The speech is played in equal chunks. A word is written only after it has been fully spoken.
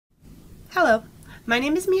Hello, my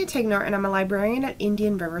name is Mia Tignor and I'm a librarian at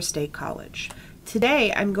Indian River State College.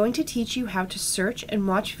 Today I'm going to teach you how to search and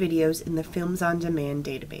watch videos in the Films on Demand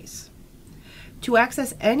database. To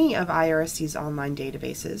access any of IRSC's online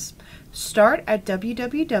databases, start at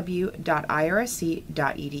www.irsc.edu.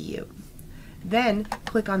 Then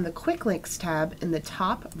click on the Quick Links tab in the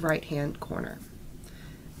top right-hand corner.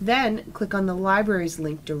 Then click on the Libraries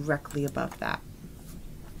link directly above that.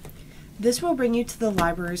 This will bring you to the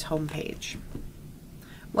library's homepage.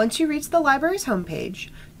 Once you reach the library's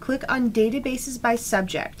homepage, click on Databases by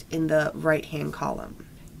Subject in the right-hand column.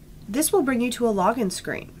 This will bring you to a login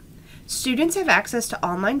screen. Students have access to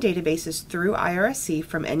online databases through IRSC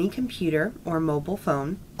from any computer or mobile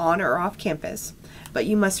phone, on or off campus, but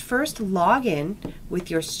you must first log in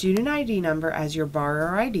with your student ID number as your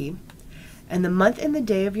borrower ID and the month and the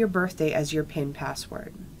day of your birthday as your PIN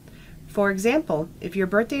password. For example, if your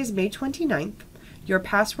birthday is May 29th, your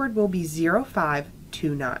password will be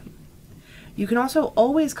 0529. You can also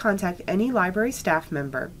always contact any library staff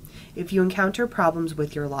member if you encounter problems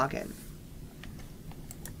with your login.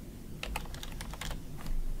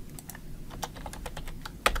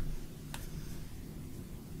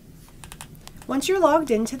 Once you're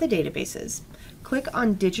logged into the databases, click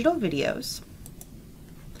on Digital Videos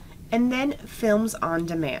and then Films on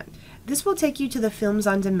Demand. This will take you to the Films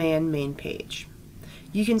on Demand main page.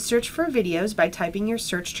 You can search for videos by typing your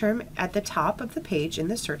search term at the top of the page in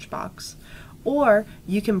the search box, or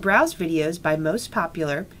you can browse videos by most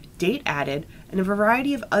popular, date added, and a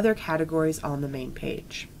variety of other categories on the main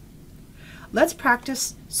page. Let's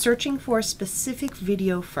practice searching for a specific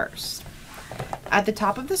video first. At the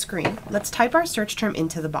top of the screen, let's type our search term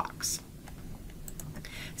into the box.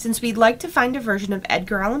 Since we'd like to find a version of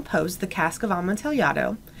Edgar Allan Poe's The Cask of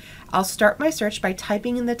Amontillado, I'll start my search by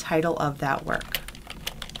typing in the title of that work.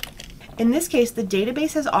 In this case, the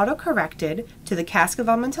database has auto-corrected to The Cask of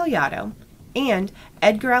Amontillado and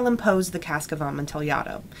Edgar Allan Poe's The Cask of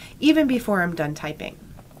Amontillado, even before I'm done typing.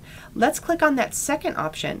 Let's click on that second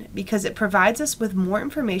option because it provides us with more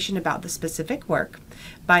information about the specific work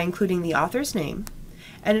by including the author's name,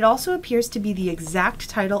 and it also appears to be the exact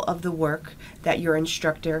title of the work that your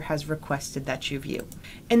instructor has requested that you view.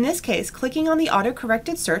 In this case, clicking on the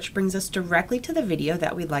auto-corrected search brings us directly to the video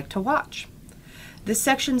that we'd like to watch. The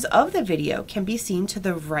sections of the video can be seen to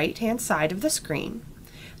the right-hand side of the screen,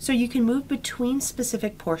 so you can move between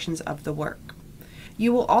specific portions of the work.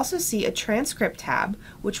 You will also see a transcript tab,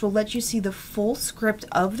 which will let you see the full script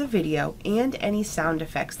of the video and any sound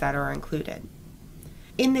effects that are included.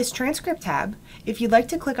 In this transcript tab, if you'd like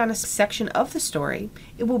to click on a section of the story,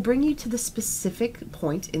 it will bring you to the specific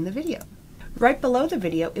point in the video. Right below the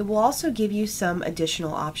video, it will also give you some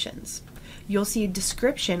additional options. You'll see a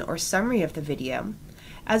description or summary of the video,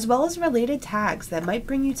 as well as related tags that might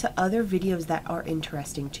bring you to other videos that are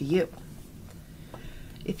interesting to you.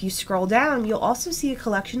 If you scroll down, you'll also see a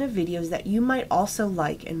collection of videos that you might also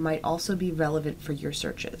like and might also be relevant for your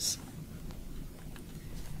searches.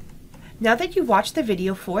 Now that you've watched the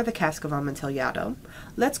video for The Cask of Amontillado,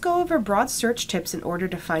 let's go over broad search tips in order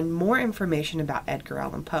to find more information about Edgar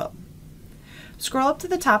Allan Poe. Scroll up to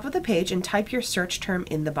the top of the page and type your search term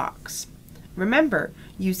in the box. Remember,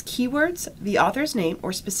 use keywords, the author's name,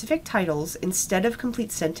 or specific titles instead of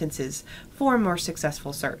complete sentences for a more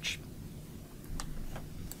successful search.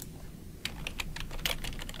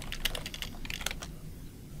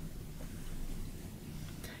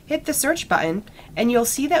 Hit the search button and you'll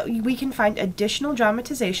see that we can find additional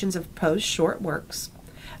dramatizations of Poe's short works,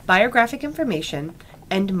 biographic information,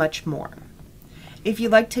 and much more. If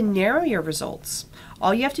you'd like to narrow your results,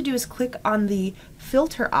 all you have to do is click on the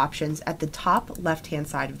filter options at the top left-hand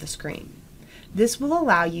side of the screen. This will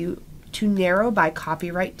allow you to narrow by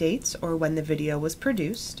copyright dates or when the video was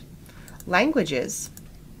produced, languages,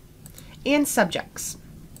 and subjects,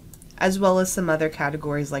 as well as some other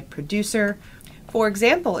categories like producer. For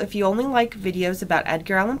example, if you only like videos about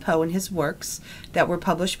Edgar Allan Poe and his works that were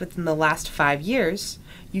published within the last 5 years,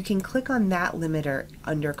 you can click on that limiter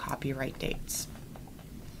under copyright dates.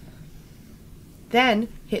 Then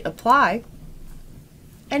hit apply,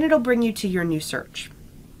 and it'll bring you to your new search.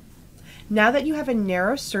 Now that you have a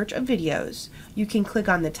narrow search of videos, you can click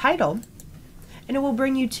on the title, and it will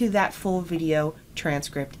bring you to that full video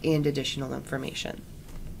transcript and additional information.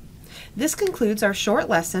 This concludes our short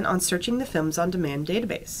lesson on searching the Films on Demand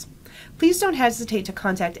database. Please don't hesitate to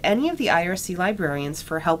contact any of the IRSC librarians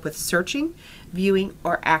for help with searching, viewing,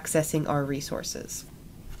 or accessing our resources.